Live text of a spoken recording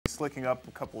slicking up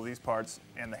a couple of these parts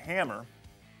and the hammer.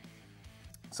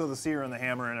 So the sear and the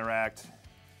hammer interact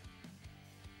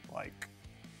like,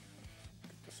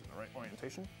 get this in the right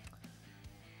orientation,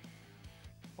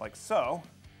 like so.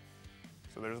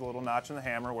 So there's a little notch in the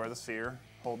hammer where the sear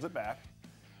holds it back.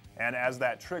 And as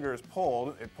that trigger is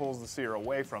pulled, it pulls the sear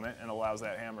away from it and allows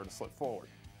that hammer to slip forward.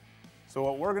 So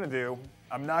what we're going to do,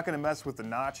 I'm not going to mess with the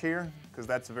notch here because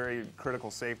that's a very critical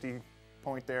safety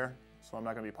point there. So I'm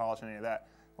not going to be polishing any of that.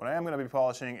 What I am going to be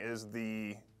polishing is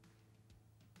the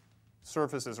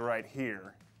surfaces right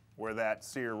here where that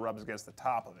sear rubs against the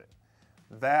top of it.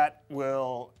 That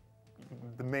will,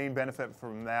 the main benefit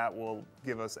from that will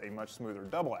give us a much smoother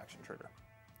double action trigger.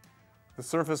 The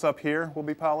surface up here will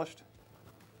be polished,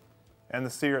 and the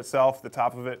sear itself, the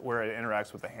top of it, where it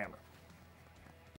interacts with the hammer.